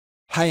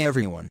Hi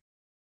everyone.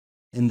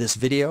 In this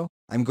video,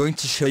 I'm going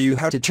to show you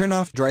how to turn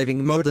off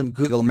driving mode in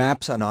Google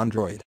Maps on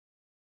Android.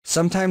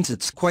 Sometimes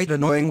it's quite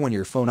annoying when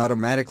your phone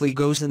automatically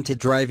goes into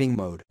driving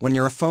mode when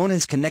your phone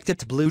is connected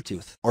to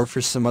Bluetooth or for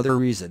some other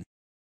reason.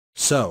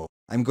 So,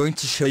 I'm going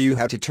to show you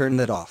how to turn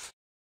that off.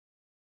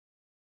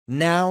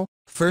 Now,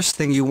 first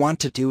thing you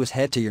want to do is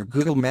head to your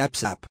Google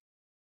Maps app.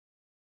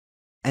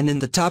 And in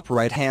the top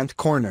right hand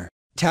corner,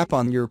 tap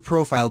on your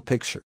profile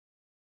picture.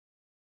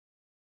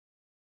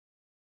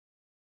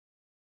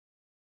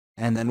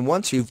 And then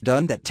once you've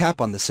done that,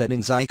 tap on the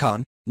settings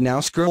icon.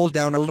 Now scroll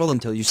down a little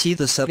until you see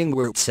the setting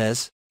where it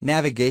says,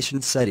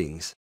 Navigation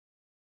Settings.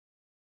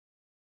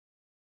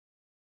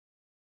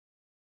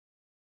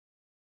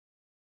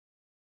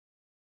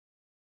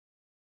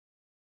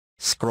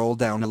 Scroll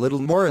down a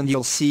little more and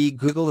you'll see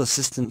Google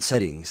Assistant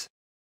Settings.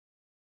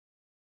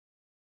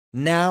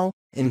 Now,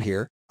 in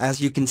here,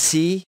 as you can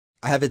see,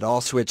 I have it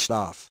all switched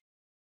off.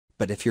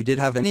 But if you did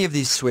have any of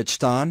these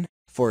switched on,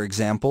 for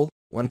example,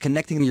 when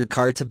connecting your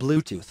car to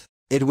Bluetooth,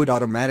 it would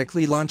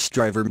automatically launch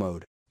driver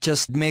mode.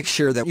 Just make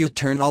sure that you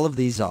turn all of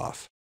these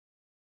off.